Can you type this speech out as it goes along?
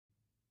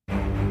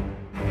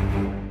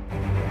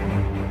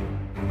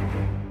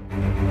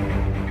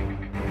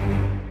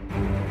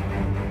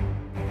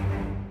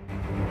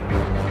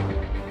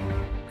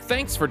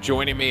thanks for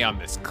joining me on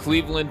this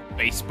Cleveland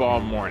baseball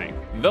morning.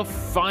 The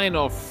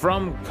final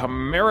from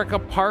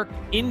Comerica Park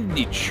in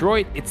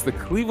Detroit. It's the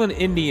Cleveland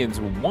Indians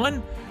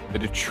 1, the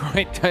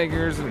Detroit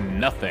Tigers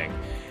 0.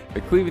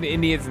 The Cleveland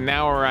Indians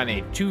now are on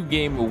a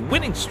 2-game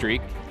winning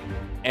streak.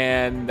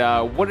 And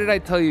what did I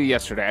tell you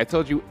yesterday? I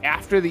told you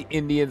after the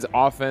Indians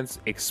offense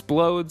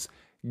explodes,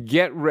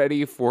 get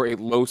ready for a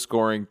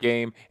low-scoring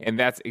game, and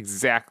that's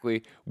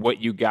exactly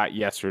what you got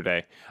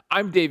yesterday.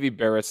 I'm Davey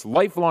Barris,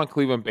 lifelong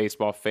Cleveland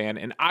baseball fan,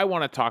 and I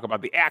want to talk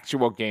about the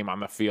actual game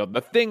on the field,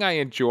 the thing I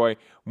enjoy,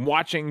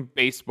 watching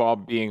baseball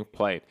being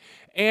played.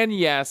 And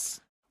yes,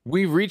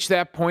 we've reached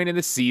that point in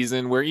the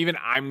season where even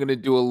I'm going to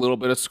do a little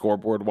bit of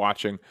scoreboard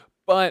watching,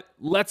 but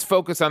let's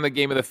focus on the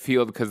game of the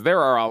field because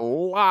there are a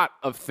lot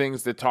of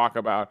things to talk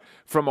about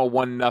from a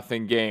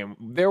 1-0 game.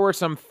 There were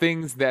some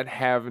things that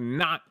are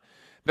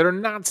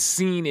not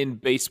seen in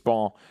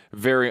baseball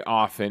very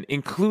often,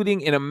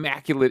 including an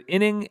immaculate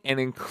inning and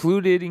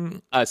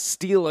including a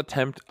steal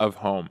attempt of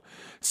home.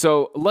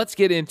 So let's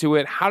get into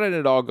it. How did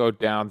it all go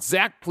down?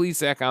 Zach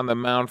Plesac on the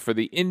mound for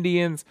the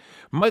Indians.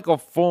 Michael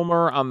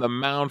Fulmer on the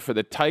mound for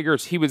the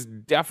Tigers. He was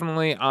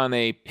definitely on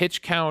a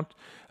pitch count.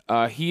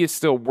 He is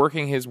still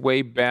working his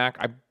way back.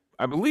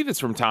 I believe it's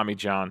from Tommy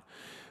John.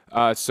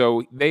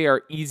 So they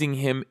are easing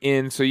him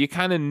in. So you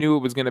kind of knew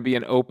it was going to be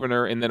an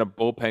opener and then a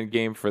bullpen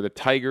game for the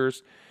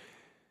Tigers.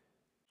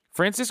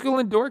 Francisco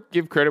Lindor,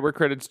 give credit where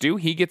credit's due.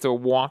 He gets a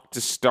walk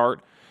to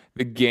start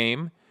the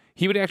game.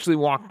 He would actually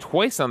walk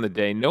twice on the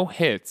day, no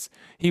hits.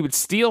 He would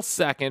steal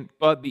second,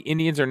 but the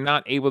Indians are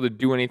not able to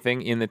do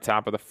anything in the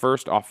top of the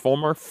first off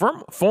Fulmer.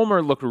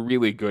 Fulmer looked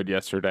really good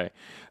yesterday.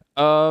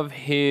 Of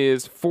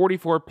his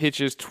 44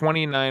 pitches,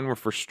 29 were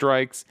for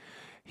strikes.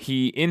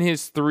 In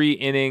his 3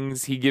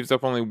 innings, he gives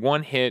up only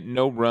 1 hit,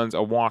 no runs,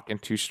 a walk,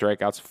 and 2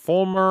 strikeouts.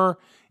 Fulmer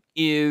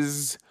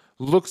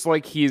looks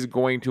like he is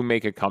going to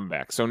make a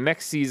comeback. So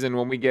next season,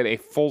 when we get a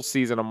full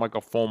season of Michael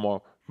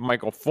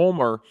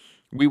Fulmer,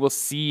 we will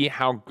see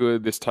how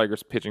good this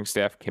Tigers pitching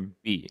staff can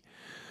be.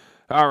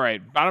 All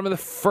right, bottom of the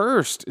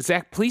first,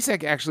 Zach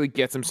Plesac actually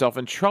gets himself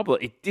in trouble.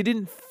 It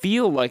didn't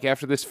feel like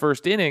after this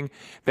first inning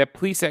that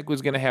Plesac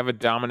was going to have a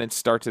dominant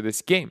start to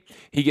this game.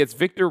 He gets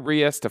Victor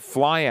Reyes to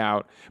fly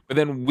out, but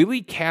then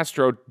Willie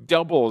Castro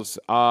doubles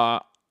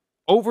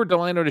over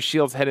Delino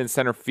DeShields' head in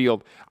center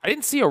field. I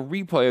didn't see a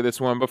replay of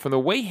this one, but from the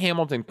way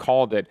Hamilton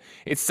called it,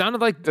 it sounded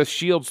like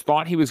DeShields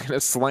thought he was going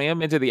to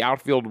slam into the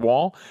outfield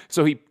wall,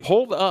 so he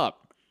pulled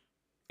up,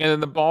 and then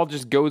the ball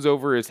just goes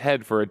over his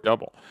head for a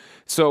double.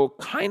 So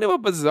kind of a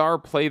bizarre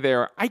play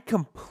there. I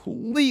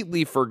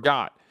completely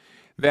forgot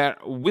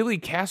that Willie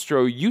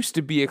Castro used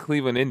to be a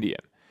Cleveland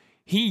Indian.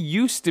 He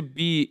used to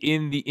be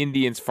in the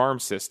Indians farm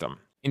system.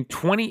 In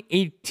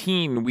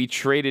 2018, we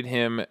traded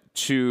him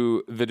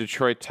to the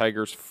Detroit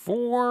Tigers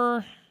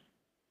for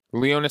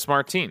Leonys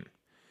Martin.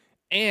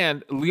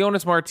 And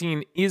Leonys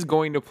Martin is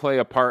going to play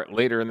a part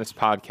later in this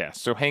podcast.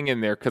 So hang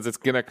in there because it's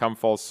going to come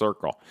full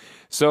circle.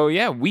 So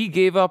yeah, we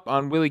gave up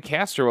on Willie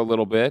Castro a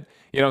little bit.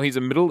 You know, he's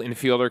a middle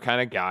infielder kind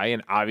of guy.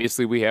 And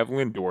obviously we have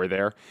Lindor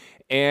there.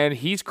 And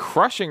he's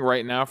crushing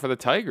right now for the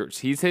Tigers.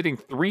 He's hitting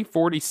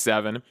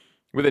 .347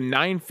 with a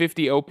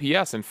 .950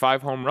 OPS and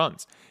 5 home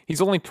runs. He's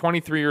only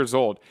 23 years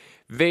old.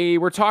 They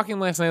were talking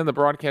last night on the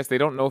broadcast. They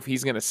don't know if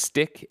he's going to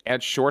stick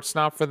at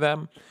shortstop for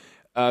them.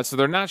 So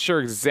they're not sure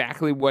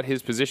exactly what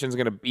his position is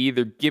going to be.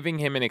 They're giving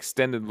him an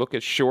extended look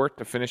at short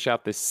to finish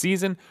out this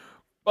season,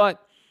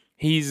 but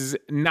he's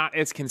not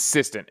as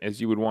consistent as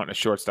you would want a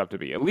shortstop to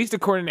be, at least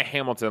according to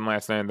Hamilton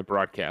last night in the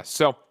broadcast.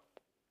 So,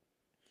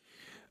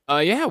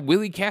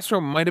 Willie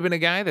Castro might have been a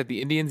guy that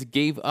the Indians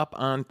gave up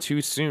on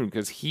too soon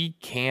because he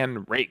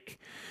can rake.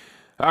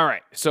 All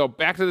right, so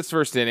back to this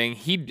first inning.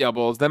 He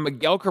doubles. Then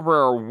Miguel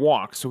Cabrera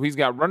walks, so he's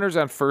got runners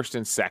on first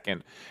and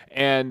second.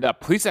 And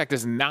Plesac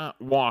does not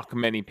walk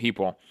many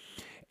people.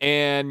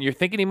 And you're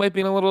thinking he might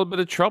be in a little bit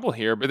of trouble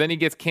here, but then he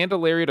gets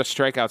Candelario to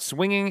strike out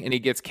swinging, and he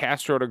gets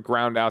Castro to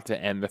ground out to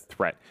end the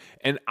threat.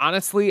 And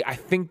honestly, I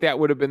think that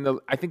might have been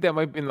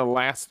the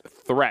last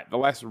threat, the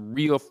last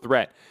real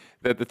threat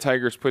that the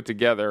Tigers put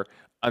together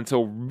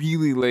until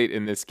really late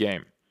in this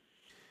game.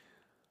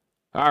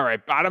 All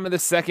right, bottom of the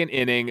second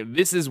inning.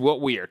 This is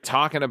what we are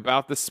talking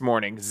about this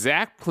morning.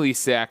 Zach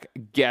Plesac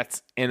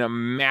gets an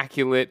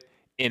immaculate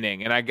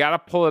inning. And I got to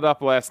pull it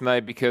up last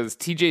night because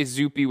TJ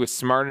Zuppe was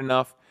smart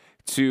enough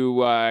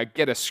to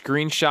get a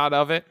screenshot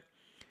of it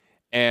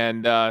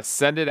and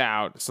send it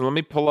out. So let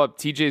me pull up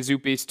TJ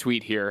Zuppe's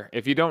tweet here.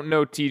 If you don't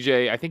know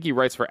TJ, I think he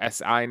writes for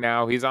SI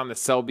now. He's on the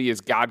Selby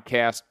is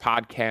Godcast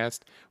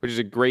podcast, which is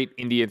a great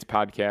Indians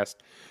podcast.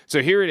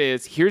 So here it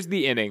is. Here's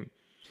the inning.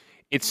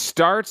 It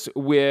starts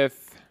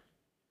with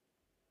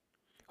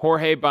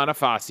Jorge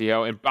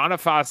Bonifacio, and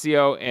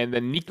Bonifacio and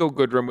then Nico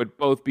Goodrum would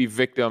both be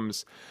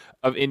victims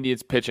of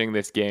Indians pitching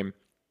this game.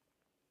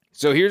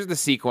 So here's the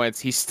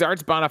sequence. He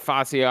starts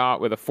Bonifacio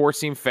out with a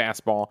four-seam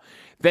fastball,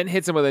 then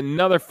hits him with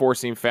another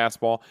four-seam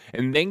fastball,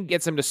 and then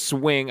gets him to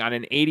swing on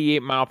an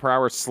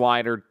 88-mile-per-hour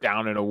slider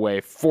down and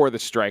away for the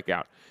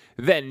strikeout.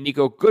 Then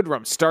Nico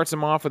Goodrum starts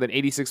him off with an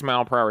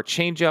 86-mile-per-hour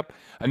changeup,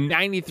 a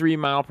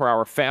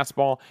 93-mile-per-hour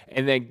fastball,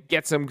 and then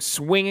gets him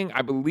swinging,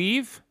 I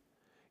believe.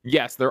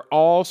 Yes, they're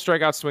all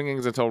strikeout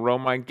swingings until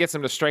Romine gets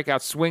him to strike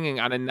out swinging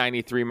on a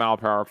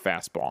 93-mile-per-hour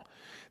fastball.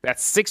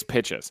 That's 6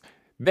 pitches.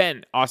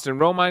 Then Austin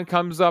Romine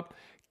comes up,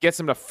 gets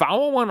him to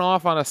foul one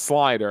off on a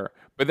slider,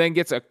 but then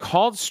gets a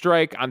called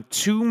strike on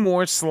 2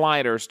 more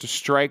sliders to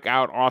strike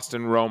out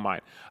Austin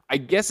Romine. I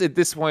guess at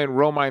this point,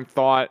 Romine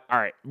thought, all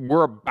right,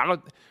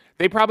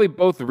 they probably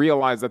both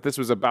realized that this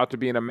was about to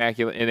be an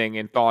immaculate inning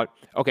and thought,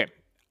 okay,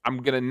 I'm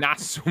going to not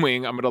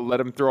swing. I'm going to let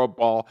him throw a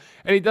ball.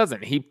 And he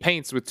doesn't. He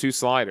paints with 2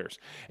 sliders.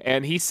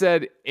 And he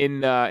said in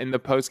the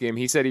postgame,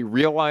 he said he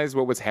realized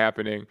what was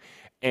happening,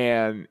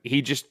 and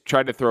he just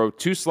tried to throw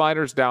 2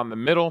 sliders down the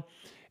middle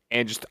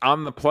and just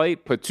on the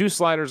plate, put 2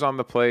 sliders on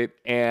the plate,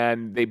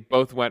 and they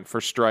both went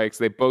for strikes.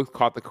 They both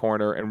caught the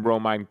corner, and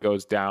Romine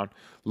goes down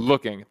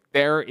looking.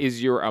 There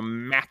is your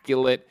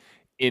immaculate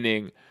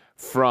inning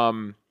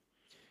from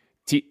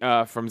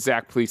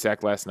Zach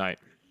Plesac last night.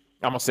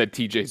 I almost said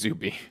TJ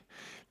Zuby.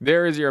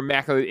 There is your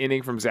immaculate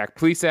inning from Zach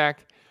Plesac.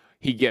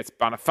 He gets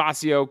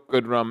Bonifacio,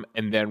 Goodrum,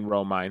 and then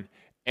Romine.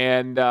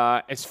 And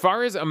as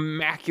far as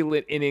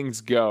immaculate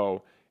innings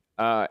go,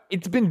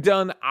 it's been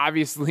done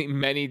obviously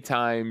many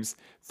times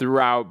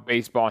throughout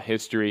baseball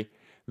history.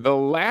 The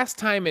last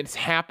time it's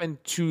happened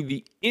to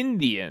the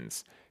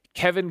Indians,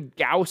 Kevin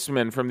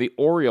Gausman from the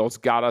Orioles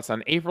got us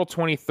on April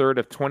 23rd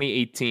of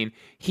 2018.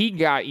 He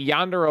got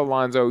Yonder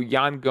Alonso,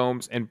 Yan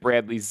Gomes, and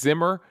Bradley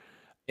Zimmer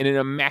in an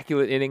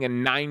immaculate inning of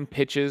 9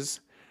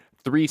 pitches,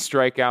 3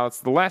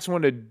 strikeouts. The last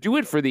one to do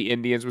it for the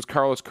Indians was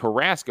Carlos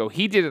Carrasco.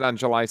 He did it on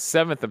July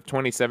 7th of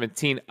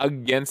 2017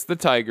 against the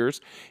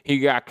Tigers. He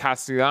got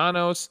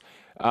Castellanos,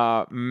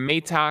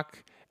 Matak,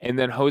 and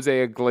then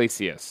Jose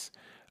Iglesias.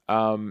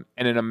 And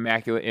an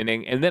immaculate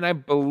inning. And then I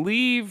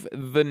believe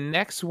the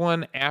next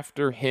one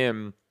after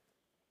him,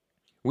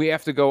 we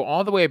have to go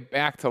all the way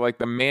back to like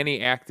the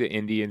Manny Acta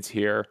Indians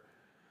here.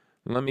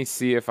 Let me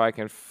see if I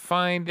can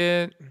find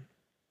it.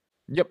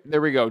 Yep, there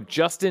we go.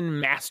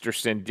 Justin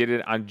Masterson did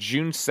it on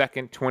June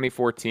 2nd,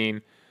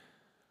 2014.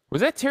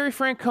 Was that Terry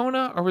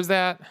Francona or was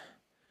that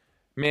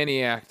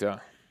Manny Acta?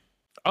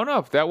 Oh,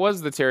 no, that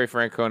was the Terry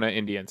Francona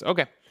Indians.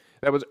 Okay,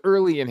 that was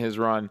early in his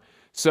run.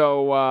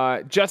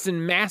 So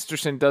Justin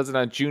Masterson does it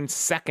on June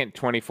 2nd,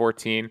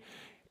 2014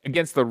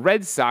 against the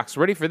Red Sox.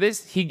 Ready for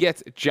this? He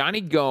gets Johnny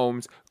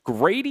Gomes,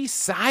 Grady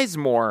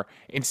Sizemore,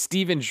 and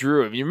Steven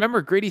Drew. If you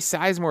remember, Grady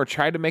Sizemore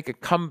tried to make a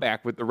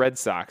comeback with the Red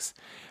Sox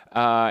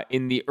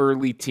in the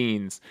early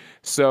teens.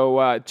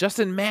 So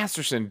Justin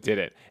Masterson did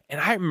it. And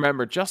I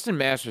remember Justin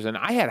Masterson,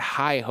 I had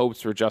high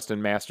hopes for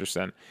Justin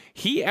Masterson.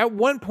 At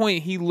one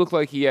point, he looked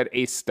like he had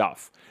ace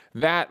stuff.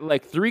 That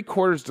like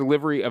 3/4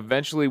 delivery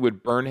eventually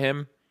would burn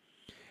him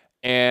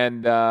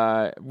and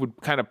would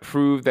kind of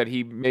prove that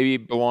he maybe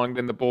belonged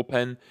in the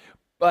bullpen.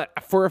 But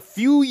for a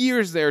few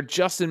years there,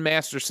 Justin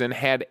Masterson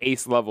had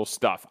ace-level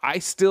stuff. I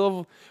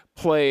still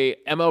play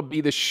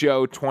MLB The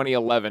Show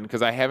 2011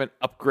 because I haven't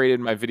upgraded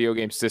my video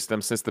game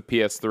system since the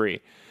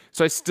PS3.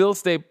 So I still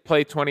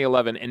play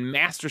 2011, and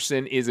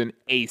Masterson is an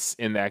ace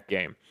in that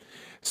game.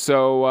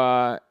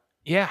 So,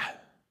 yeah,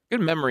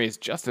 good memories,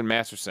 Justin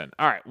Masterson.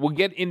 All right, we'll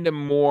get into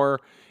more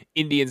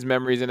Indians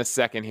memories in a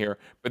second here,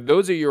 but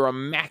those are your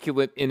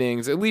immaculate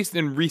innings, at least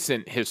in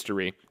recent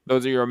history.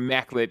 Those are your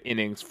immaculate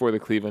innings for the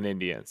Cleveland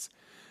Indians.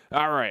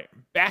 All right,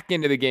 back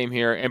into the game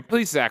here, and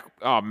Plesac,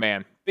 oh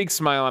man, big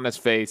smile on his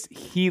face.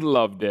 He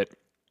loved it.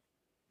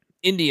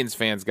 Indians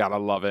fans gotta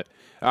love it.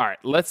 All right,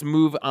 let's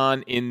move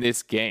on in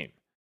this game.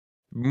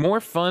 More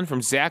fun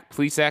from Zach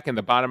Plesac in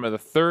the bottom of the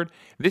 3rd.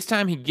 This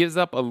time he gives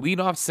up a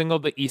leadoff single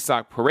to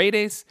Isaac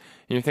Paredes.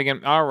 And you're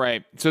thinking, all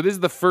right, so this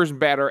is the first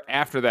batter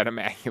after that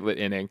immaculate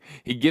inning.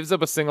 He gives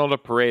up a single to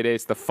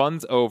Paredes. The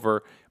fun's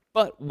over.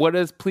 But what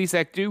does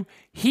Plesac do?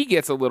 He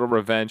gets a little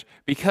revenge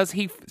because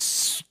he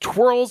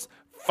twirls,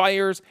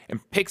 fires, and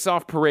picks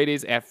off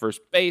Paredes at first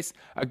base.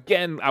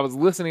 Again, I was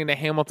listening to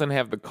Hamilton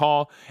have the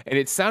call, and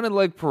it sounded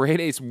like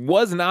Paredes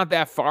was not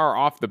that far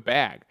off the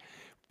bag.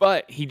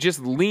 But he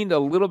just leaned a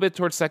little bit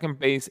towards second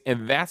base,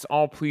 and that's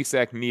all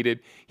Plesac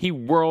needed. He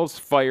whirls,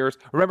 fires.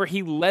 Remember,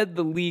 he led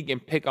the league in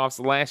pickoffs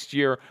last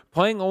year,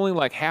 playing only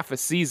like half a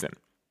season.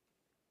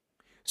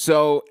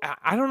 So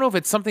I don't know if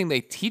it's something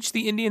they teach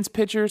the Indians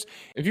pitchers.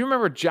 If you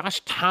remember, Josh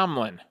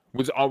Tomlin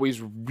was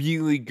always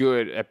really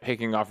good at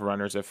picking off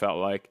runners, it felt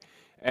like.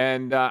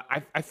 And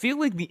I feel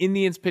like the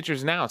Indians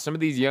pitchers now, some of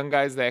these young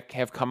guys that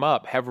have come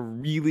up, have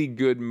really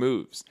good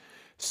moves.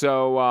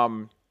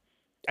 So,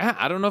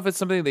 I don't know if it's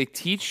something they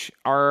teach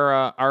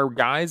our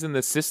guys in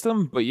the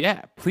system, but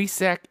yeah,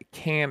 Plesac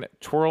can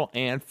twirl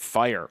and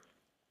fire.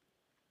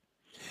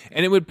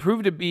 And it would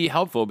prove to be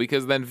helpful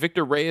because then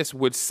Victor Reyes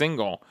would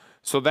single.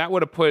 So that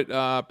would have put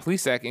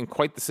Plesac in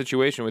quite the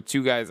situation with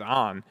 2 guys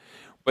on.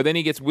 But then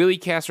he gets Willie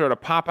Castro to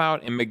pop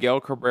out and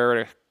Miguel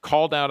Cabrera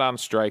called out on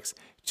strikes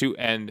to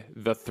end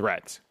the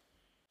threat.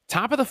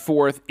 Top of the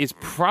fourth is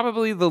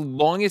probably the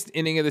longest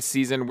inning of the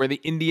season where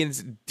the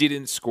Indians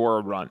didn't score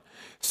a run.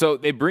 So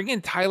they bring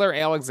in Tyler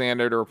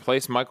Alexander to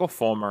replace Michael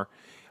Fulmer.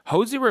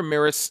 Jose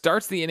Ramirez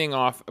starts the inning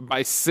off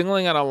by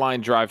singling on a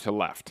line drive to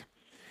left.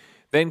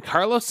 Then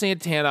Carlos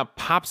Santana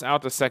pops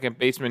out to second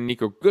baseman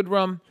Nico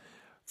Goodrum.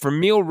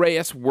 Franmil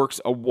Reyes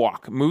works a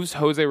walk, moves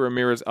Jose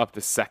Ramirez up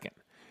to second.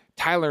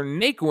 Tyler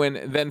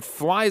Naquin then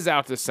flies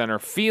out to center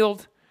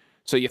field.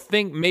 So you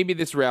think maybe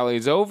this rally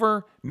is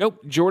over?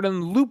 Nope,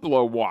 Jordan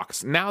Luplow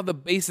walks. Now the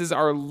bases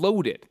are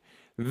loaded.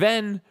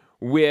 Then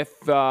with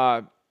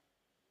Roberto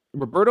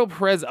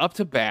Perez up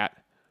to bat,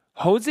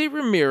 Jose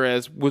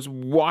Ramirez was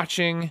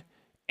watching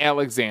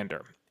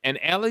Alexander. And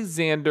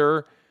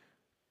Alexander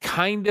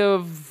kind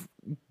of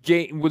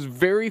was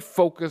very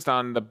focused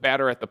on the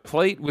batter at the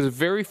plate, was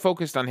very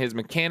focused on his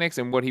mechanics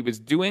and what he was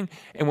doing.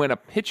 And when a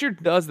pitcher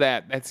does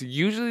that, that's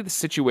usually the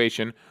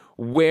situation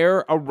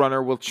where a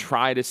runner will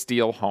try to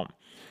steal home.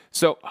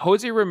 So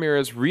Jose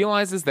Ramirez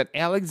realizes that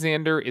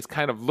Alexander is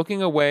kind of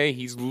looking away.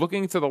 He's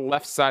looking to the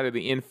left side of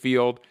the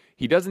infield.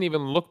 He doesn't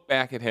even look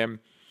back at him.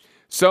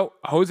 So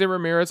Jose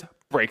Ramirez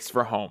breaks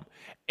for home.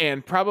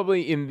 And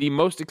probably in the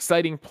most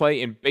exciting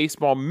play in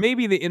baseball,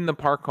 maybe the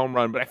in-the-park home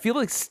run, but I feel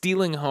like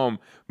stealing home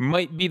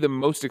might be the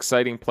most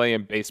exciting play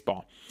in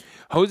baseball.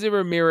 Jose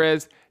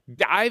Ramirez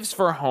dives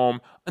for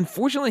home.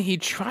 Unfortunately, he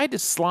tried to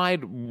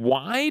slide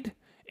wide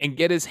and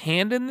get his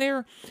hand in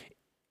there.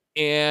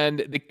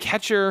 And the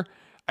catcher,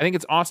 I think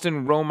it's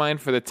Austin Romine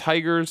for the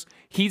Tigers,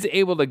 he's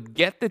able to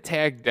get the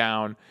tag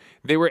down.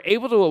 They were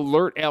able to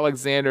alert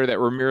Alexander that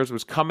Ramirez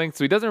was coming,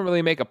 so he doesn't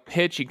really make a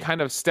pitch. He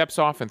kind of steps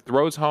off and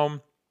throws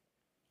home.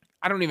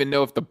 I don't even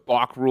know if the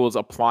balk rules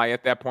apply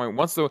at that point.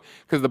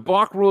 Because the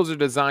balk rules are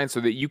designed so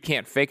that you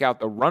can't fake out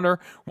the runner.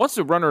 Once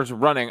the runner's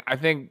running, I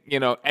think,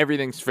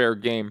 everything's fair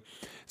game.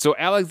 So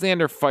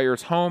Alexander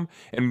fires home,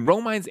 and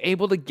Romine's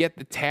able to get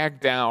the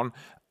tag down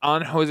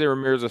on Jose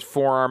Ramirez's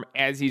forearm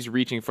as he's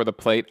reaching for the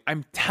plate.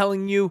 I'm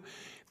telling you,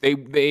 they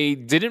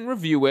didn't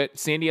review it.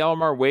 Sandy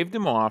Alomar waved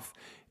him off.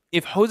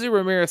 If Jose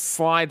Ramirez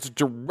slides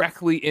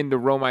directly into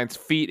Romine's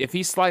feet, if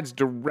he slides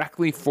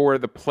directly for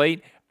the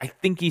plate, I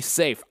think he's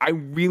safe. I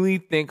really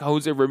think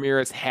Jose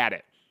Ramirez had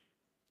it.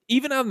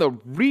 Even on the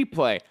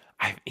replay,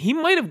 he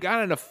might have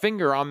gotten a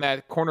finger on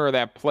that corner of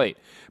that plate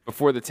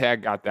before the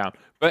tag got down.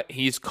 But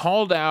he's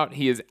called out.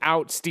 He is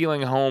out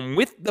stealing home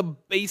with the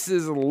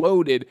bases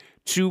loaded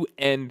to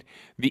end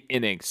the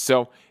inning.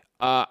 So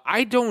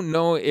I don't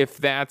know if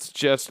that's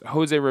just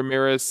Jose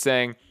Ramirez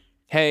saying,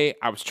 hey,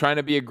 I was trying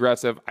to be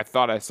aggressive. I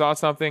thought I saw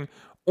something.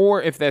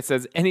 Or if that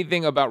says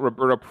anything about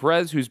Roberto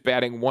Perez, who's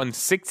batting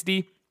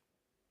 160,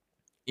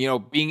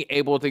 being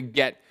able to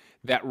get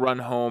that run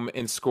home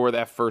and score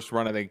that first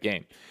run of the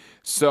game.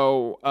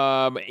 So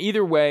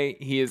either way,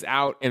 he is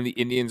out and the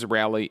Indians'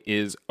 rally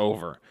is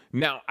over.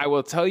 Now, I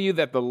will tell you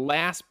that the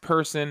last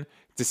person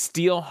to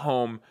steal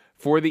home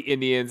for the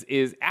Indians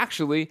is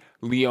actually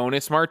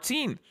Leonys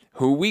Martin,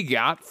 who we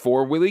got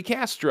for Willie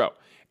Castro.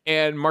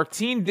 And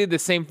Martin did the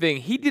same thing.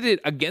 He did it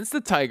against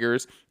the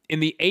Tigers in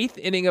the 8th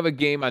inning of a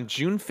game on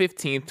June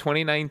 15th,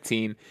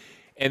 2019.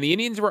 And the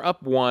Indians were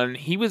up 1.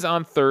 He was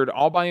on third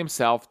all by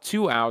himself,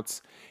 2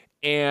 outs.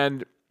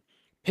 And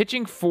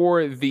pitching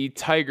for the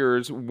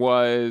Tigers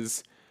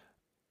was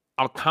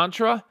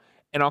Alcantara.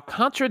 And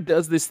Alcantara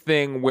does this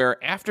thing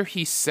where after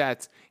he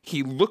sets,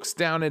 he looks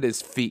down at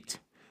his feet.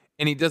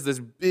 And he does this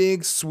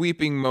big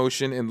sweeping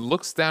motion and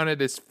looks down at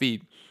his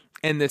feet.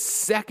 And the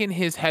second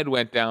his head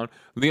went down,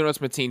 Leonys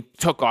Martin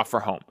took off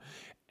for home.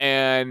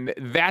 And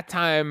that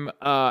time,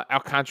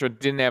 Alcantara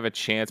didn't have a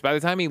chance. By the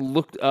time he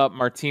looked up,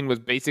 Martin was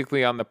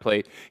basically on the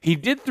plate. He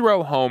did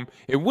throw home.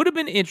 It would have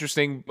been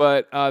interesting,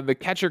 but the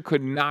catcher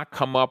could not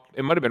come up.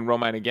 It might have been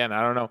Romine again.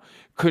 I don't know.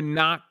 Could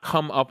not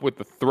come up with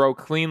the throw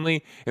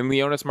cleanly. And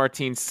Leonys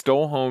Martin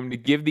stole home to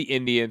give the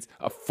Indians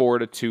a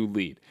 4-2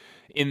 lead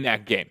in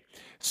that game.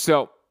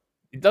 So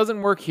it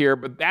doesn't work here,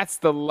 but that's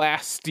the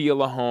last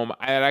steal of home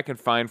that I could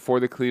find for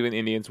the Cleveland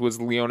Indians was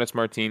Leonys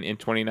Martin in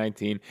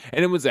 2019.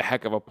 And it was a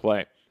heck of a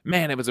play.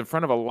 Man, it was in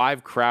front of a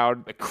live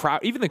crowd.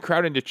 Even the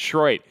crowd in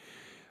Detroit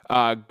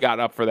got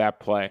up for that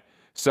play.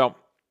 So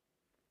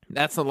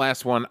that's the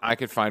last one I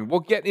could find.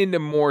 We'll get into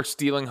more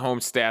stealing home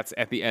stats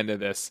at the end of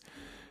this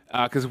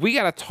because we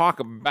got to talk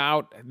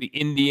about the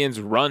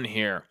Indians' run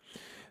here.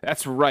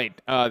 That's right.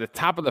 The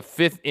top of the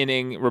 5th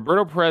inning,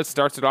 Roberto Perez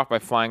starts it off by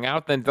flying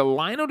out. Then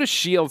Delino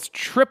DeShields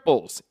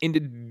triples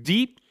into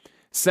deep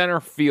center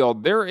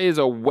field. There is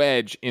a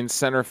wedge in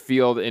center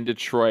field in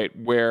Detroit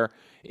where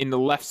in the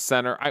left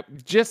center,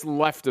 just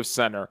left of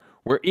center,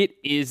 where it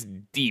is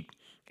deep.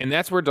 And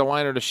that's where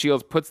Delino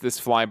DeShields puts this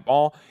fly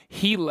ball.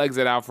 He legs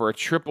it out for a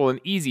triple, an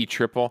easy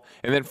triple.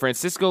 And then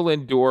Francisco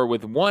Lindor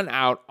with one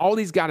out. All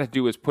he's got to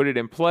do is put it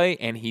in play,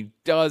 and he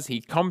does. He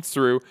comes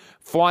through,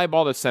 fly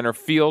ball to center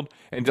field,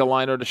 and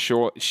Delino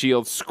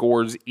DeShields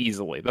scores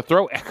easily. The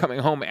throw coming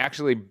home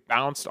actually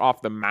bounced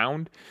off the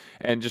mound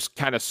and just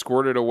kind of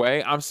squirted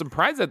away. I'm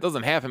surprised that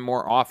doesn't happen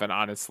more often,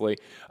 honestly.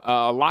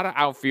 A lot of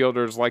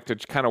outfielders like to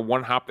kind of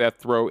one-hop that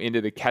throw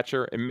into the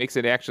catcher. It makes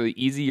it actually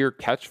easier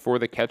catch for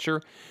the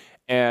catcher.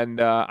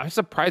 And I'm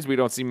surprised we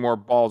don't see more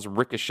balls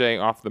ricochet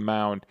off the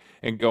mound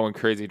and go in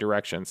crazy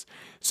directions.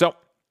 So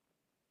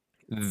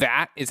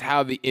that is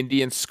how the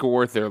Indians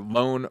score their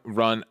lone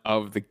run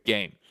of the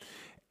game.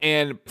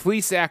 And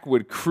Plesac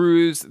would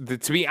cruise.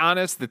 To be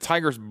honest, the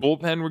Tigers'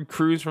 bullpen would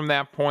cruise from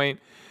that point.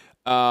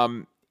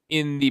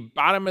 In the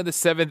bottom of the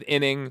 7th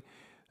inning,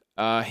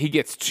 he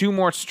gets 2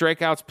 more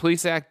strikeouts.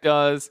 Plesac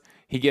does.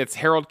 He gets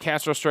Harold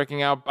Castro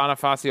striking out,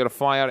 Bonifacio to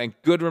fly out, and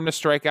Goodrum to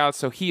strike out.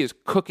 So he is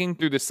cooking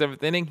through the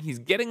 7th inning. He's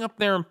getting up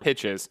there in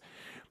pitches,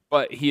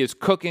 but he is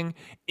cooking.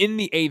 In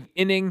the 8th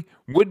inning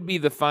would be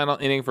the final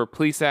inning for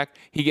Plesac.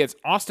 He gets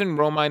Austin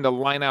Romine to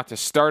line out to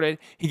start it.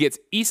 He gets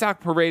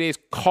Isaac Paredes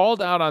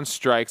called out on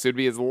strikes. It would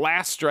be his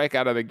last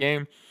strikeout of the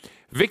game.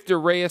 Victor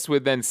Reyes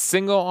would then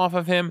single off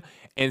of him,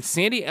 and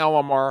Sandy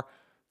Alomar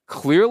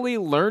clearly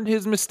learned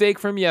his mistake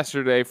from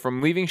yesterday from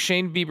leaving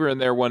Shane Bieber in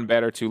there one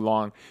batter too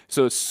long.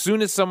 So as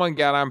soon as someone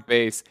got on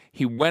base,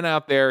 he went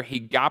out there, he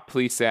got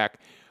Plesac.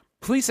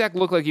 Plesac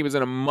looked like he was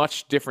in a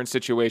much different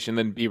situation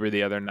than Bieber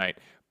the other night.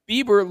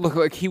 Bieber looked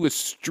like he was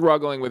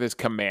struggling with his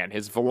command.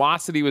 His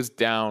velocity was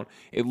down.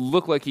 It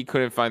looked like he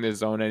couldn't find his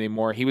zone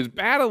anymore. He was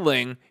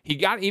battling.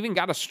 He even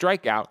got a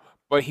strikeout,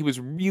 but he was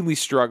really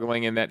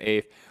struggling in that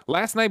 8th.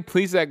 Last night,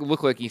 Plesac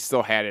looked like he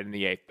still had it in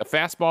the 8th. The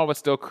fastball was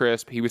still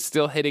crisp. He was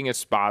still hitting his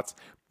spots.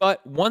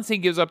 But once he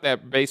gives up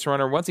that base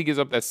runner, once he gives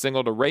up that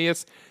single to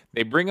Reyes,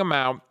 they bring him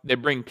out. They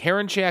bring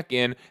Karinchak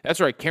in.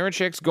 That's right,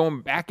 Karinchak's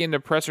going back into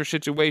pressure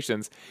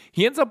situations.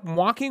 He ends up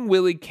walking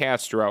Willie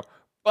Castro.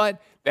 But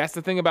that's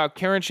the thing about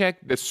Karinchak.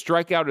 The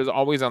strikeout is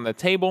always on the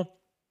table.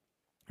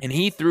 And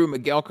he threw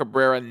Miguel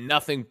Cabrera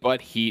nothing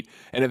but heat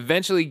and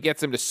eventually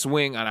gets him to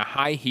swing on a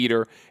high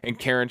heater, and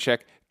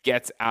Karinchak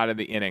gets out of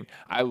the inning.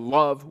 I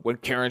love when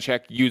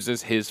Karinchak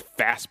uses his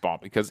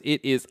fastball because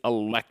it is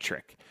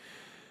electric.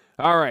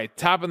 All right,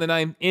 top of the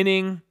 9th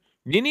inning.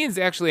 The Indians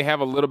actually have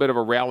a little bit of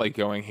a rally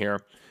going here.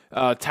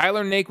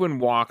 Tyler Naquin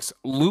walks.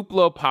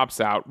 Luplow pops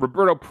out.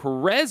 Roberto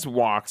Perez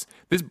walks.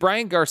 This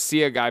Brian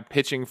Garcia guy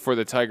pitching for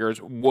the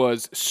Tigers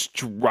was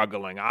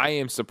struggling. I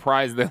am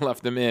surprised they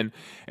left him in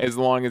as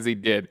long as he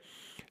did.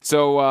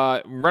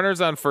 So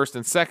runners on first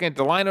and second.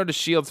 Delino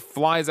DeShields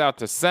flies out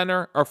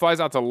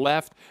to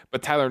left,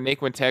 but Tyler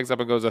Naquin tags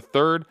up and goes to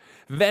third.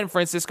 Then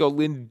Francisco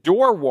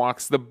Lindor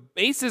walks. The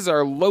bases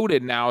are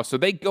loaded now, so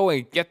they go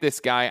and get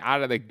this guy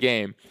out of the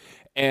game.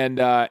 And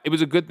it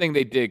was a good thing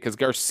they did because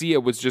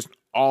Garcia was just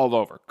all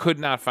over. Could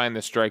not find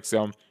the strike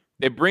zone.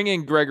 They bring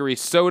in Gregory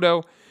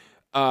Soto.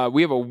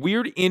 We have a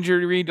weird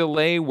injury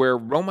delay where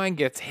Romine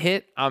gets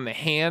hit on the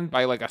hand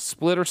by like a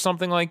split or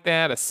something like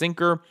that, a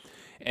sinker,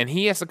 and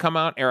he has to come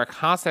out. Eric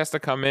Haas has to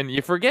come in.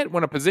 You forget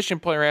when a position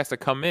player has to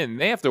come in,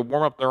 they have to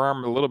warm up their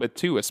arm a little bit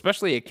too,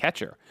 especially a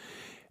catcher.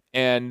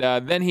 And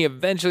then he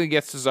eventually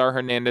gets Cesar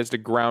Hernandez to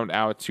ground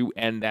out to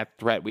end that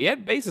threat. We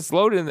had bases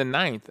loaded in the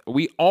 9th.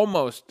 We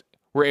almost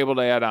were able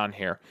to add on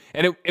here.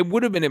 And it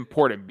would have been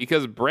important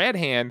because Brad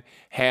Hand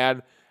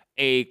had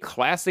a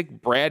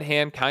classic Brad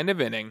Hand kind of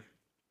inning.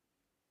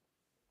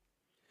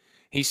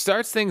 He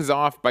starts things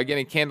off by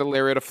getting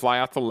Candelaria to fly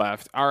out to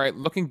left. All right,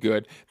 looking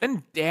good.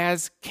 Then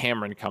Daz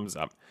Cameron comes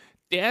up.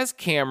 Daz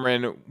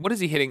Cameron, what is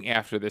he hitting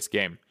after this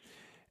game?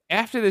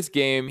 After this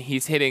game,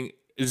 he's hitting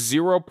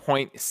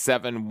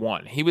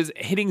 0.71. He was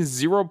hitting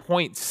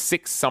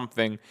 0.6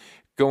 something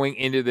going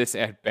into this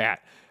at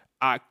bat.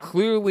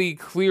 Clearly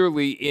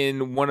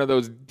in one of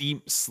those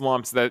deep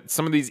slumps that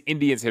some of these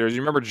Indians hitters,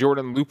 you remember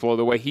Jordan Luplow,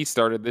 the way he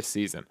started this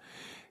season.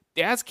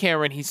 Daz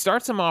Cameron, he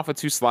starts him off with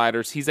 2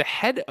 sliders. He's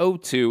ahead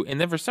 0-2,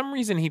 and then for some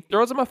reason he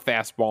throws him a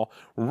fastball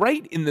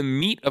right in the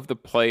meat of the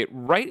plate,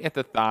 right at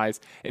the thighs,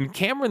 and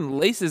Cameron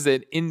laces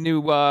it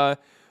into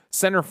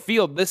center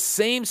field. The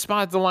same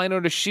spot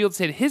Delino DeShields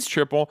hit his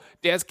triple,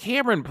 Daz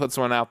Cameron puts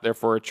one out there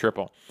for a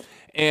triple.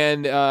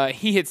 And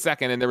he hit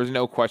second, and there was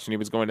no question he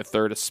was going to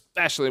third,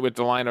 especially with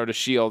Delino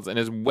DeShields and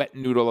his wet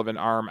noodle of an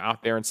arm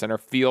out there in center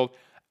field.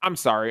 I'm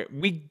sorry,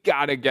 we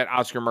got to get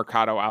Oscar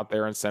Mercado out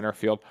there in center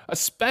field,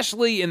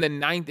 especially in the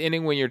 9th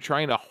inning when you're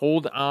trying to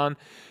hold on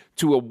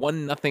to a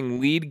 1-0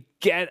 lead.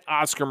 Get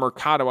Oscar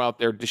Mercado out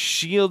there.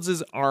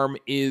 DeShields' arm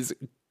is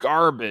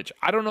garbage.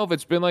 I don't know if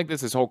it's been like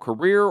this his whole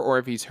career or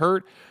if he's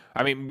hurt.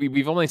 I mean,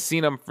 we've only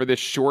seen him for this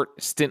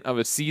short stint of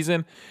a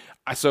season.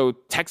 So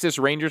Texas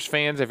Rangers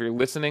fans, if you're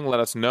listening, let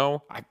us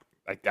know. I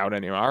doubt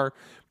any are.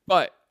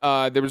 But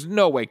there was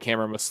no way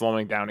Cameron was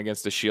slowing down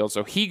against DeShields.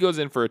 So he goes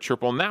in for a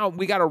triple. Now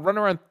we got a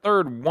runner on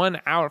third,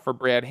 1 out for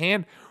Brad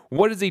Hand.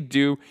 What does he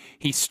do?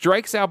 He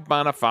strikes out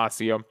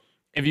Bonifacio.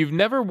 If you've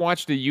never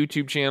watched a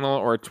YouTube channel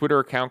or a Twitter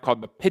account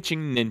called The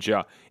Pitching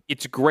Ninja,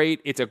 It's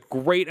great. It's a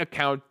great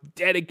account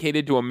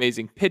dedicated to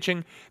amazing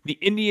pitching. The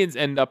Indians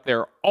end up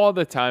there all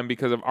the time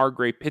because of our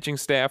great pitching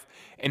staff.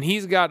 And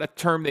he's got a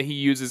term that he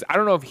uses. I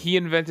don't know if he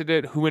invented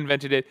it, who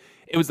invented it.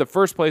 It was the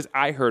first place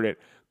I heard it,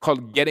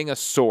 called getting a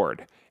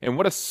sword. And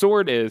what a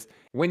sword is,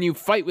 when you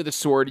fight with a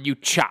sword, you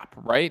chop,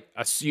 right?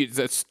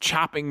 It's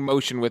chopping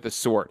motion with a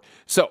sword.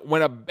 So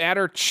when a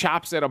batter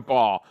chops at a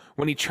ball,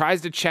 when he tries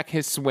to check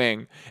his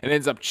swing and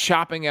ends up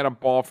chopping at a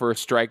ball for a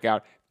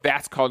strikeout,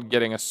 that's called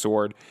getting a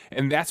sword.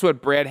 And that's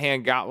what Brad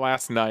Hand got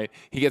last night.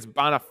 He gets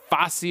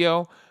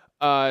Bonifacio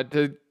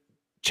to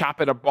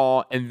chop at a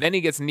ball, and then he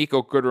gets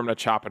Niko Goodrum to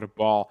chop at a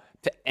ball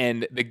to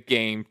end the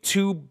game.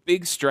 2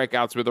 big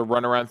strikeouts with a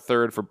runner on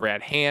third for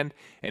Brad Hand,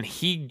 and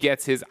he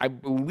gets his, I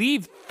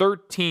believe,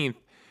 13th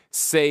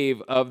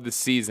save of the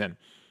season.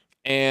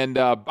 And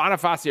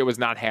Bonifacio was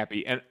not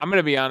happy. And I'm going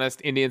to be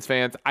honest, Indians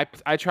fans,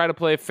 I try to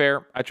play it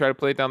fair. I try to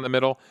play it down the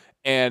middle.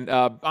 And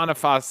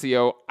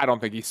Bonifacio, I don't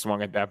think he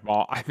swung at that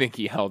ball. I think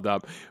he held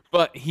up.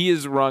 But he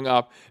is rung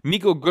up.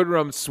 Niko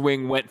Goodrum's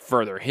swing went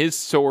further. His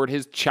sword,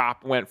 his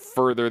chop went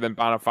further than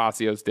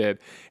Bonifacio's did.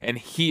 And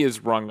he is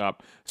rung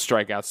up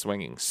strikeout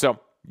swinging. So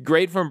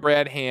great from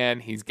Brad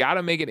Hand. He's got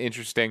to make it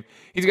interesting.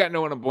 He's got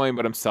no one to blame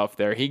but himself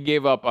there. He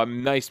gave up a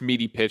nice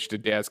meaty pitch to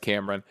Daz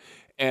Cameron.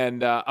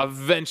 And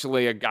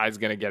eventually a guy's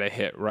going to get a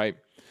hit, right?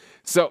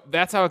 So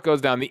that's how it goes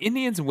down. The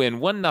Indians win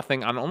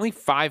 1-0 on only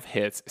 5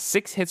 hits,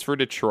 6 hits for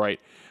Detroit.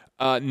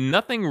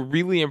 Nothing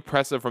really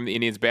impressive from the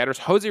Indians batters.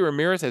 Jose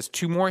Ramirez has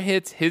 2 more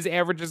hits. His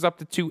average is up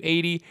to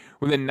 280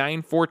 with a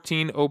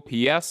 914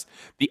 OPS.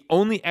 The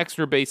only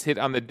extra base hit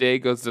on the day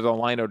goes to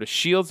Delino to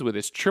Shields with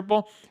his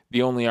triple.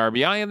 The only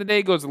RBI on the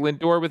day goes to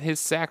Lindor with his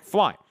sac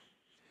fly.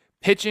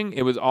 Pitching,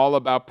 it was all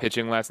about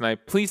pitching last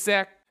night.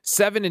 Plesac,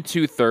 7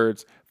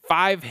 2/3,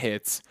 5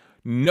 hits,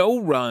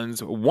 no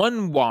runs,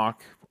 1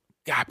 walk.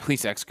 God,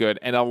 Plesac's good.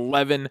 And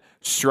 11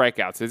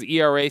 strikeouts. His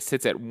ERA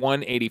sits at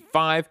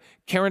 1.85.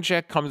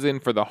 Karinchak comes in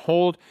for the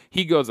hold.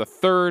 He goes a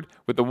third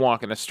with the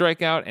walk and a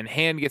strikeout. And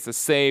Hand gets a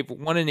save,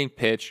 1 inning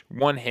pitch,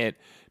 1 hit,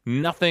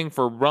 nothing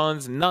for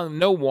runs,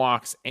 no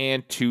walks,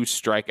 and 2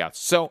 strikeouts.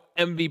 So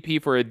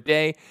MVP for a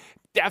day,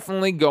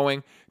 definitely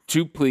going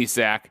to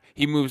Plesac.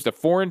 He moves to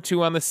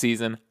 4-2 on the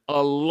season,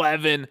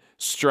 11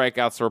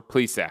 strikeouts for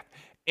Plesac.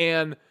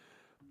 And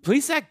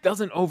Plesac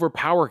doesn't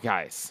overpower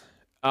guys.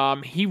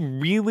 He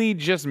really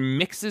just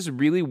mixes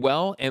really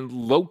well and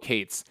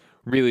locates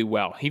really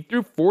well. He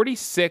threw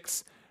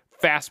 46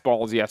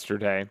 fastballs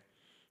yesterday.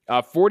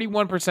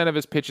 41% of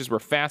his pitches were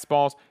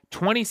fastballs,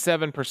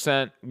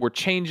 27% were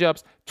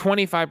changeups,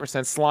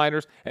 25%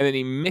 sliders, and then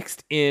he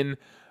mixed in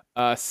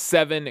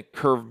 7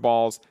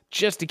 curveballs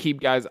just to keep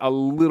guys a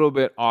little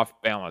bit off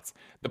balance.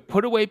 The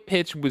put-away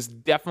pitch was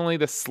definitely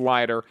the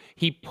slider.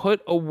 He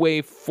put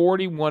away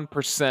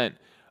 41%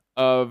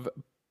 of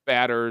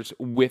batters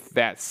with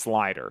that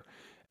slider.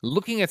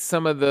 Looking at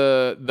some of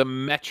the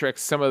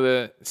metrics, some of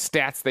the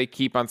stats they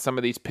keep on some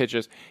of these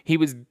pitches, he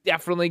was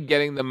definitely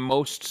getting the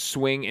most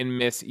swing and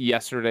miss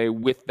yesterday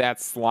with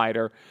that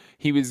slider.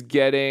 He was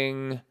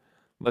getting,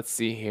 let's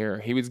see here,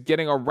 he was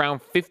getting around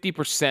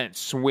 50%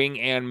 swing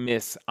and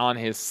miss on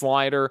his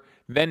slider,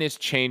 then his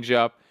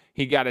changeup.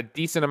 He got a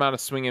decent amount of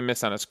swing and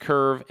miss on his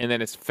curve, and then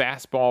his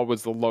fastball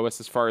was the lowest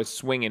as far as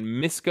swing and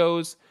miss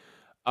goes.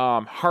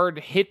 Hard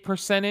hit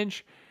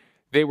percentage,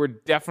 they were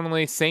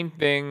definitely same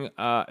thing.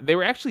 They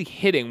were actually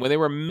hitting when they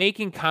were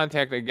making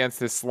contact against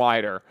his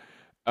slider.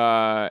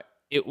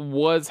 It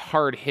was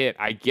hard hit,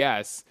 I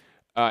guess.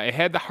 It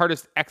had the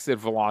hardest exit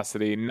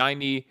velocity,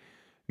 90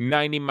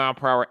 mile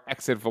per hour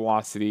exit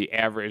velocity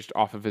averaged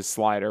off of his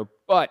slider.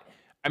 But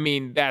I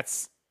mean, that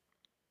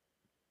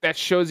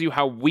shows you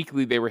how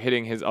weakly they were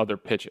hitting his other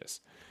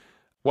pitches.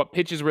 What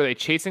pitches were they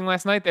chasing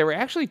last night? They were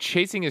actually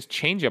chasing his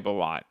changeup a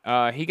lot.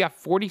 He got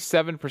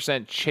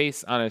 47%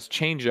 chase on his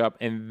changeup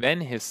and then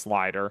his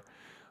slider.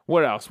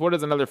 What else? What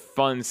is another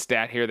fun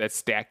stat here that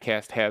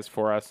StatCast has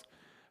for us?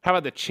 How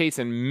about the chase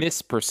and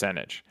miss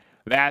percentage?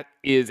 That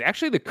is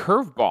actually the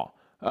curveball.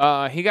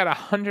 He got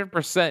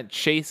 100%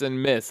 chase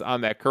and miss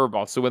on that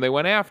curveball. So when they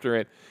went after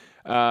it,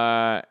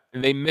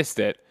 they missed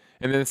it.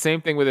 And then the same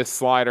thing with his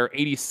slider,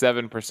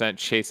 87%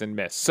 chase and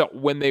miss. So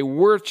when they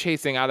were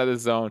chasing out of the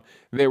zone,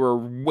 they were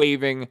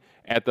waving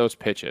at those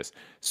pitches.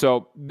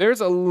 So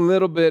there's a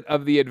little bit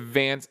of the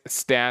advanced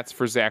stats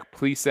for Zach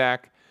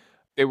Plesac.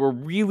 They were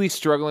really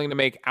struggling to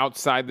make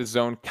outside the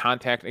zone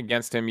contact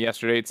against him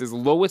yesterday. It's his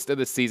lowest of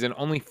the season,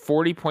 only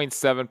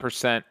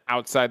 40.7%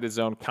 outside the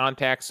zone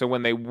contact. So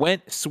when they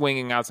went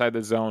swinging outside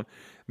the zone,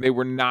 they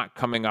were not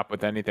coming up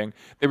with anything.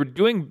 They were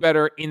doing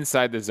better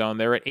inside the zone.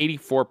 They were at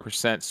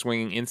 84%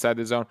 swinging inside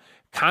the zone.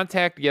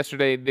 Contact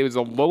yesterday, it was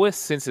the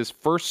lowest since his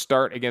first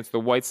start against the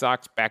White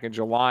Sox back in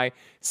July.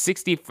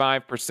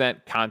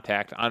 65%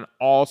 contact on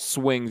all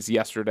swings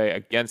yesterday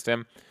against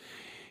him.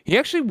 He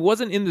actually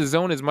wasn't in the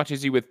zone as much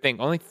as you would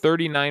think. Only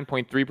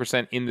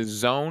 39.3% in the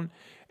zone.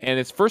 And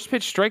his first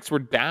pitch strikes were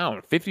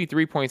down,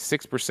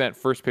 53.6%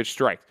 first pitch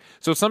strikes.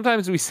 So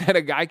sometimes we said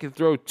a guy could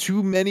throw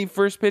too many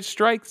first pitch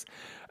strikes.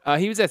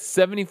 He was at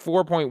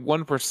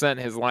 74.1%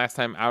 his last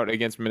time out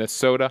against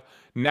Minnesota.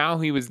 Now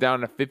he was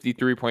down to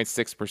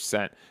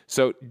 53.6%.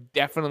 So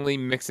definitely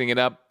mixing it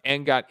up,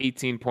 and got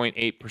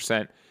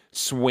 18.8%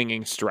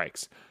 swinging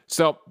strikes.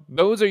 So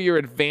those are your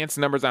advanced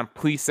numbers on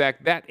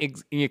Plesac. That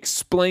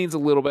explains a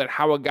little bit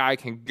how a guy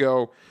can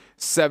go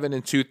 7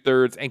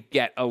 2/3 and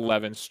get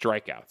 11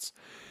 strikeouts.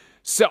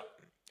 So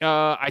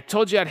I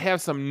told you I'd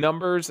have some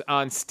numbers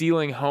on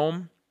stealing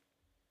home.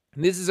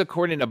 This is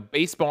according to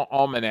Baseball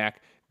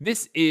Almanac.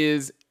 This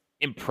is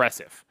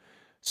impressive.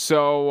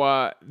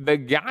 So the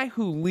guy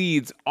who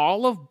leads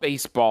all of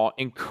baseball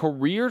in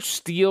career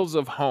steals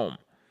of home,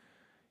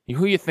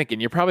 who are you thinking?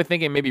 You're probably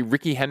thinking maybe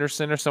Ricky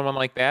Henderson or someone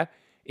like that.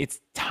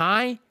 It's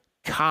Ty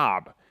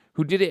Cobb,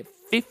 who did it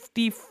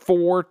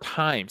 54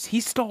 times.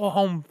 He stole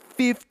home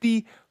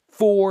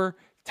 54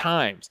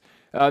 times.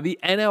 The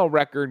NL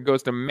record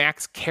goes to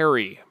Max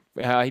Carey.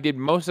 He did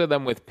most of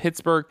them with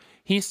Pittsburgh.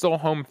 He stole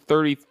home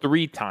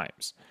 33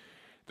 times.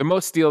 The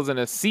most steals in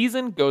a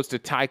season goes to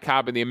Ty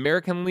Cobb in the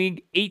American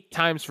League, 8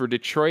 times for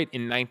Detroit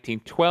in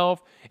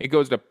 1912. It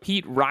goes to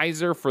Pete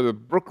Reiser for the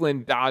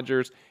Brooklyn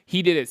Dodgers.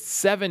 He did it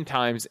 7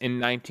 times in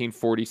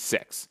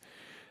 1946.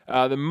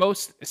 The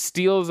most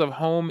steals of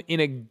home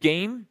in a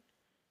game,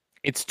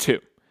 it's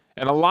 2.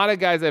 And a lot of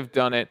guys have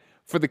done it.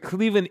 For the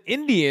Cleveland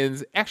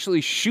Indians,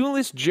 actually,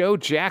 Shoeless Joe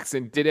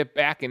Jackson did it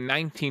back in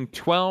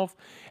 1912,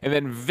 and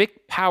then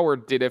Vic Power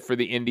did it for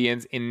the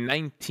Indians in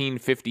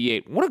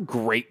 1958. What a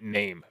great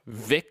name,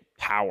 Vic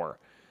Power.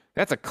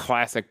 That's a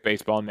classic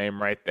baseball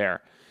name right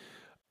there.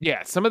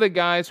 Yeah, some of the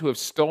guys who have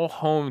stole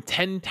home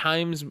 10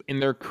 times in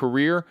their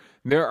career,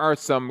 there are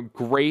some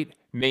great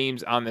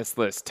names on this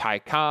list. Ty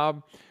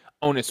Cobb,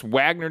 Honus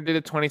Wagner did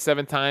it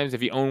 27 times.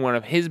 If you own one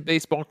of his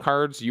baseball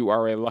cards, you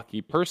are a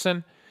lucky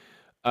person.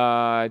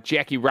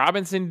 Jackie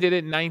Robinson did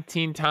it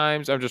 19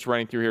 times. I'm just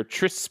running through here.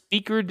 Tris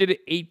Speaker did it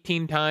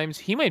 18 times.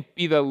 He might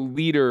be the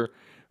leader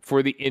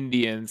for the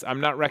Indians.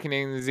 I'm not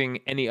recognizing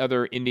any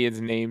other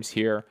Indians names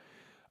here.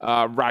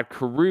 Rod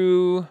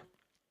Carew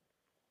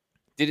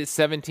did it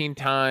 17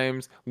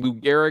 times. Lou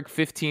Gehrig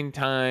 15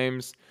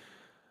 times.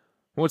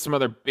 What's some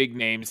other big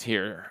names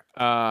here?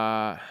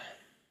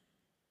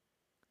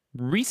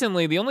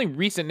 Recently, the only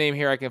recent name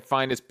here I can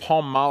find is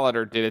Paul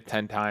Molitor did it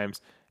 10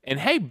 times. And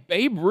hey,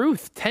 Babe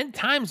Ruth, 10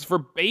 times for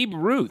Babe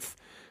Ruth.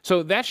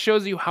 So that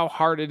shows you how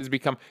hard it has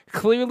become.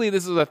 Clearly,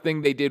 this is a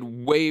thing they did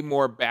way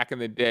more back in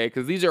the day,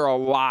 because these are a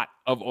lot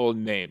of old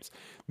names.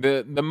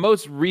 The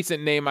most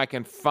recent name I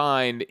can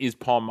find is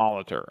Paul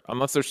Molitor,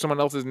 unless there's someone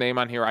else's name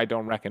on here I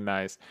don't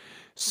recognize.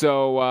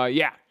 So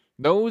yeah,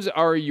 those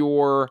are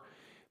your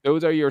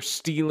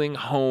stealing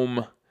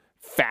home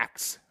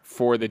facts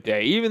for the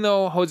day. Even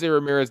though Jose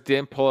Ramirez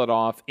didn't pull it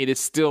off, it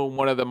is still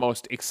one of the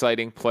most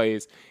exciting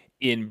plays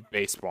in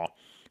baseball.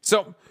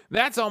 So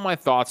that's all my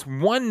thoughts.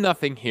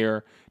 1-0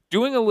 here.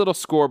 Doing a little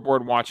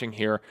scoreboard watching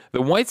here.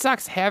 The White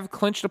Sox have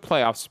clinched a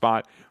playoff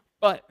spot,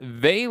 but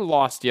they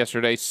lost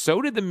yesterday.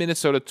 So did the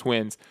Minnesota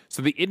Twins.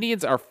 So the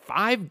Indians are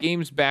 5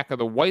 games back of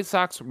the White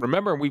Sox.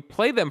 Remember, we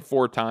play them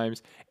 4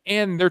 times,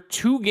 and they're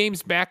 2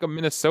 games back of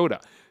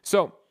Minnesota.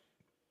 So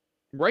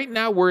right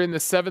now we're in the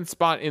 7th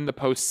spot in the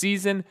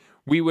postseason.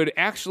 We would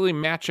actually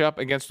match up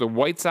against the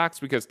White Sox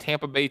because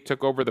Tampa Bay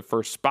took over the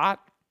first spot.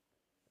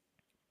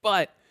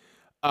 But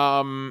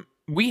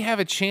we have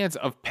a chance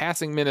of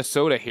passing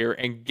Minnesota here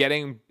and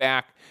getting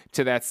back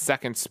to that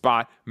 2nd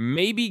spot,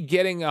 maybe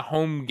getting a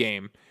home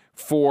game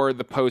for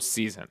the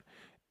postseason.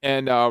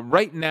 And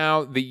right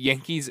now, the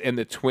Yankees and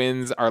the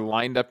Twins are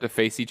lined up to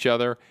face each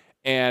other.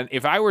 And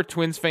if I were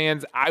Twins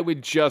fans, I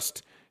would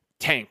just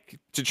tank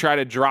to try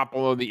to drop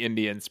below the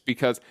Indians,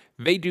 because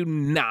they do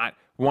not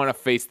want to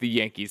face the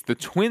Yankees. The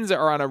Twins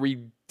are on a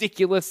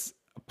ridiculous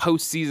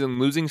postseason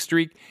losing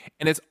streak,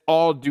 and it's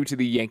all due to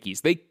the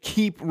Yankees. They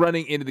keep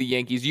running into the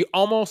Yankees. You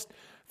almost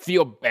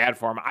feel bad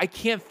for them. I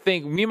can't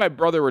think. Me and my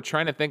brother were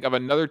trying to think of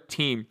another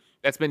team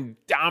that's been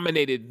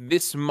dominated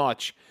this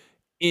much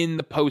in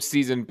the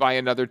postseason by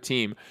another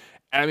team.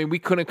 And I mean, we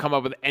couldn't come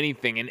up with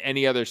anything in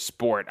any other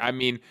sport. I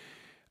mean,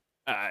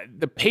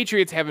 the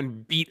Patriots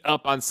haven't beat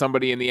up on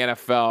somebody in the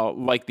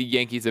NFL like the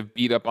Yankees have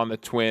beat up on the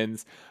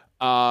Twins.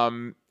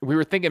 We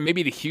were thinking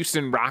maybe the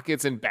Houston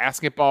Rockets in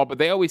basketball, but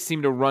they always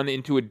seem to run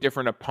into a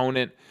different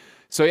opponent.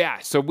 So yeah,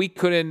 so we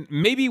couldn't,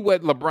 maybe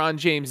what LeBron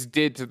James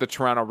did to the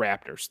Toronto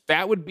Raptors.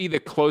 That would be the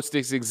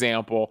closest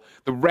example.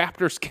 The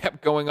Raptors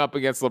kept going up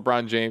against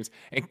LeBron James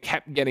and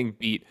kept getting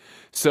beat.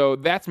 So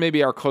that's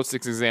maybe our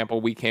closest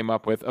example we came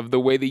up with of the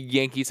way the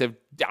Yankees have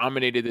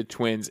dominated the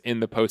Twins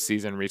in the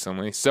postseason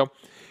recently. So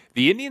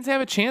the Indians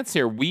have a chance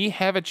here. We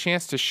have a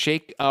chance to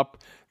shake up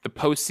the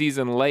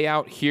postseason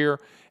layout here.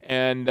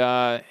 And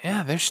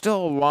yeah, there's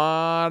still a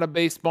lot of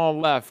baseball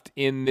left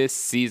in this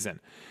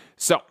season.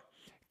 So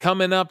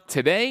coming up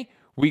today,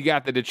 we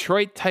got the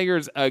Detroit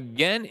Tigers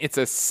again. It's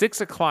a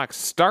 6 o'clock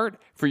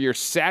start for your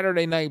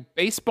Saturday night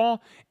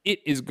baseball. It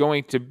is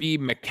going to be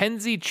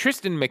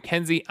Tristan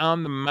McKenzie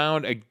on the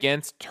mound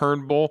against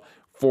Turnbull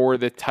for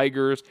the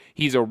Tigers.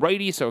 He's a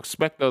righty, so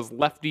expect those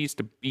lefties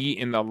to be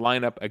in the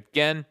lineup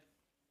again.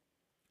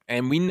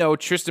 And we know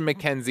Triston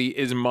McKenzie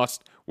is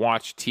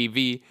must-watch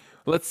TV.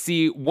 Let's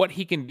see what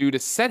he can do to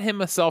set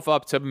himself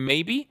up to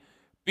maybe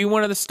be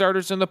one of the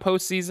starters in the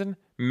postseason.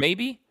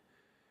 Maybe.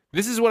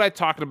 This is what I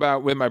talked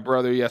about with my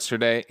brother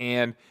yesterday,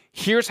 and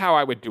here's how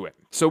I would do it.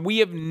 So we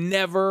have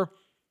never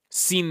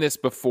seen this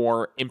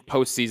before in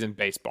postseason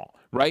baseball,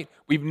 right?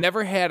 We've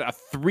never had a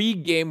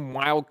 3-game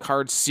wild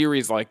card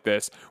series like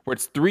this, where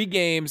it's 3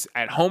 games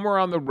at home or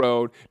on the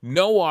road,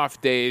 no off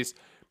days.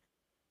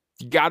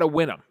 You got to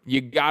win them. You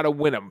got to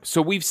win them.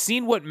 So we've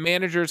seen what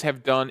managers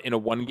have done in a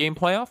 1-game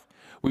playoff.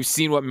 We've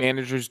seen what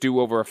managers do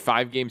over a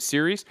 5-game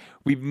series.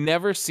 We've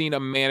never seen a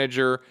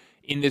manager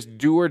in this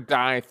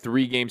do-or-die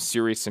 3-game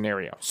series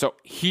scenario. So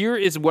here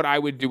is what I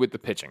would do with the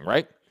pitching,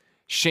 right?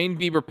 Shane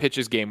Bieber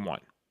pitches game 1.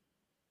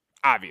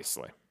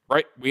 Obviously,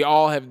 right? We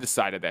all have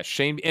decided that.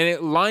 And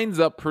it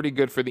lines up pretty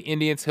good for the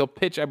Indians. He'll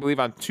pitch, I believe,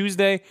 on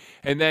Tuesday.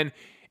 And then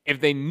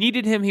if they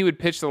needed him, he would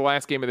pitch the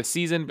last game of the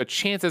season. But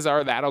chances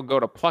are that'll go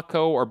to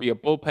Plutko or be a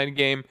bullpen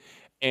game.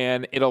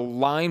 And it'll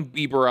line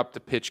Bieber up to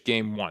pitch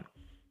game 1.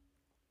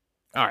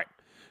 All right.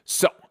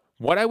 So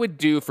what I would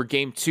do for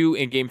game 2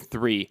 and game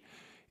 3,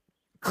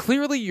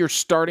 clearly your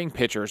starting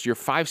pitchers, your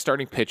 5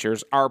 starting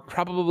pitchers, are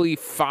probably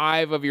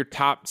 5 of your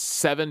top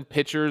 7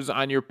 pitchers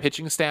on your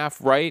pitching staff,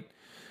 right?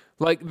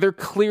 Like, they're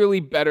clearly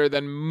better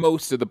than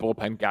most of the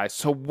bullpen guys,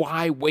 so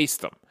why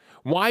waste them?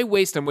 Why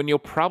waste them when you'll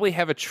probably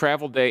have a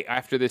travel day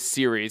after this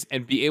series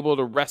and be able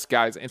to rest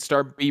guys and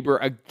start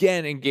Bieber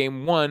again in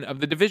game 1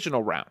 of the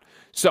divisional round?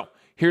 So,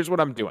 here's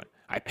what I'm doing.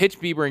 I pitch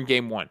Bieber in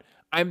game 1.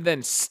 I'm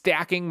then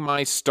stacking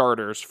my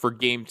starters for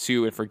game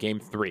 2 and for game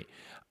 3.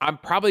 I'm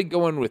probably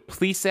going with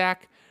Plesac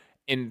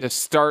in to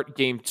start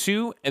game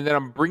 2, and then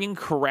I'm bringing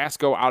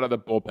Carrasco out of the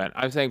bullpen.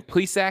 I'm saying,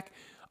 Plesac,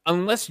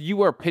 unless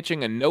you are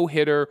pitching a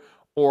no-hitter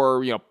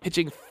or,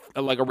 pitching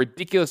like a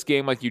ridiculous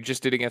game like you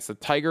just did against the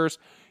Tigers,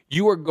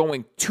 you are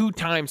going 2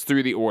 times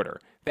through the order.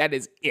 That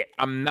is it.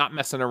 I'm not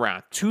messing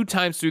around. 2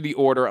 times through the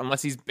order,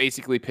 unless he's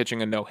basically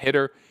pitching a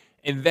no-hitter.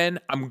 And then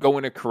I'm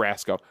going to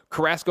Carrasco.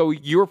 Carrasco,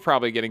 you're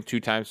probably getting 2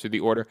 times through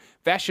the order.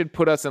 That should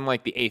put us in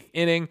like the 8th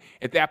inning.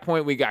 At that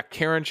point, we got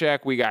Karinchak,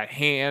 we got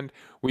Hand,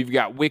 we've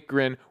got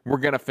Wittgren. We're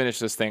going to finish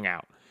this thing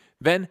out.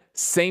 Then,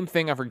 same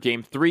thing for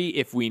game 3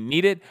 if we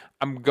need it.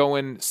 I'm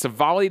going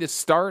Savali to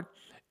start,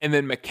 and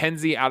then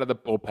McKenzie out of the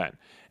bullpen.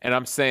 And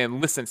I'm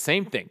saying, listen,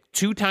 same thing.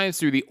 2 times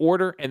through the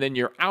order, and then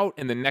you're out,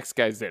 and the next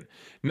guy's in.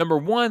 Number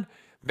 1,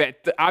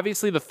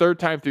 obviously the 3rd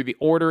time through the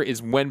order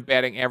is when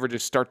batting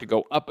averages start to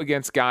go up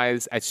against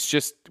guys. It's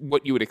just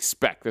what you would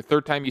expect. The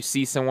 3rd time you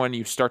see someone,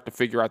 you start to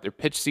figure out their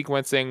pitch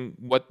sequencing,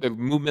 what the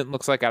movement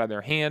looks like out of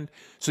their hand.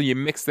 So you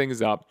mix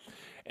things up.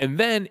 And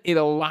then it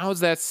allows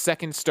that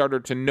second starter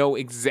to know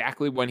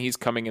exactly when he's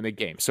coming in the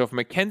game. So if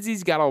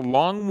McKenzie's got a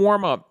long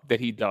warm-up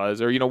that he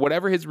does, or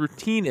whatever his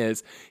routine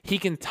is, he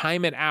can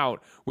time it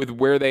out with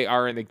where they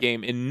are in the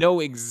game and know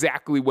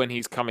exactly when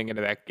he's coming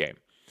into that game.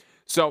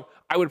 So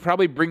I would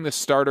probably bring the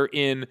starter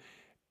in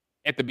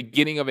at the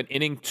beginning of an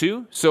inning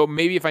too. So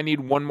maybe if I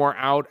need one more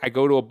out, I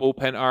go to a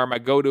bullpen arm, I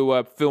go to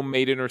a Phil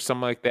Maiden or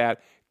something like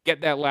that,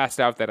 get that last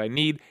out that I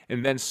need,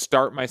 and then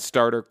start my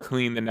starter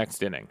clean the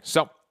next inning.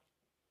 So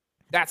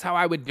that's how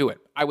I would do it.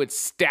 I would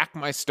stack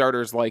my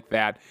starters like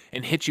that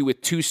and hit you with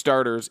 2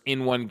 starters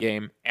in one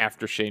game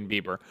after Shane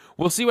Bieber.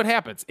 We'll see what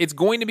happens. It's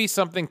going to be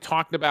something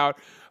talked about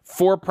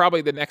for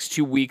probably the next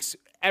 2 weeks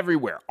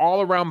everywhere,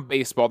 all around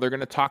baseball. They're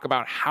going to talk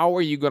about how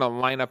are you going to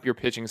line up your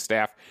pitching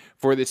staff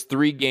for this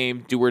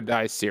 3-game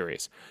do-or-die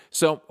series.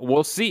 So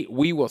we'll see.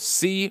 We will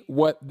see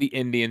what the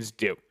Indians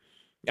do.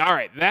 All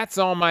right, that's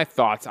all my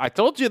thoughts. I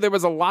told you there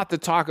was a lot to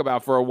talk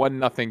about for a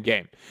 1-0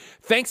 game.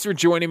 Thanks for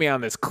joining me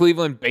on this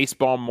Cleveland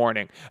baseball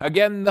morning.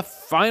 Again, the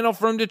final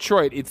from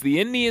Detroit. It's the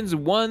Indians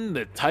 1,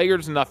 the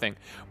Tigers 0.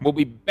 We'll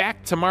be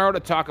back tomorrow to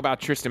talk about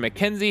Triston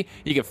McKenzie.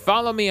 You can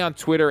follow me on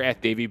Twitter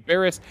at Davey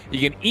Barris. You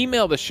can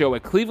email the show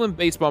at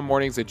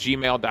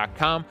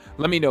clevelandbaseballmornings@gmail.com.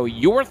 Let me know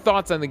your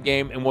thoughts on the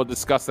game, and we'll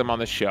discuss them on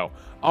the show.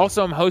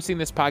 Also, I'm hosting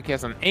this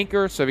podcast on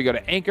Anchor, so if you go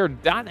to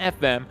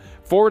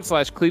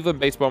anchor.fm/Cleveland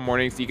Baseball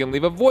Mornings, you can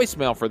leave a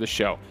voicemail for the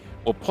show.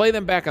 We'll play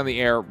them back on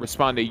the air,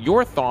 respond to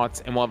your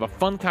thoughts, and we'll have a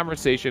fun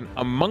conversation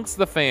amongst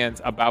the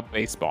fans about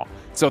baseball.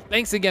 So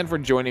thanks again for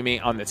joining me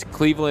on this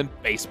Cleveland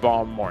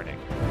Baseball Morning.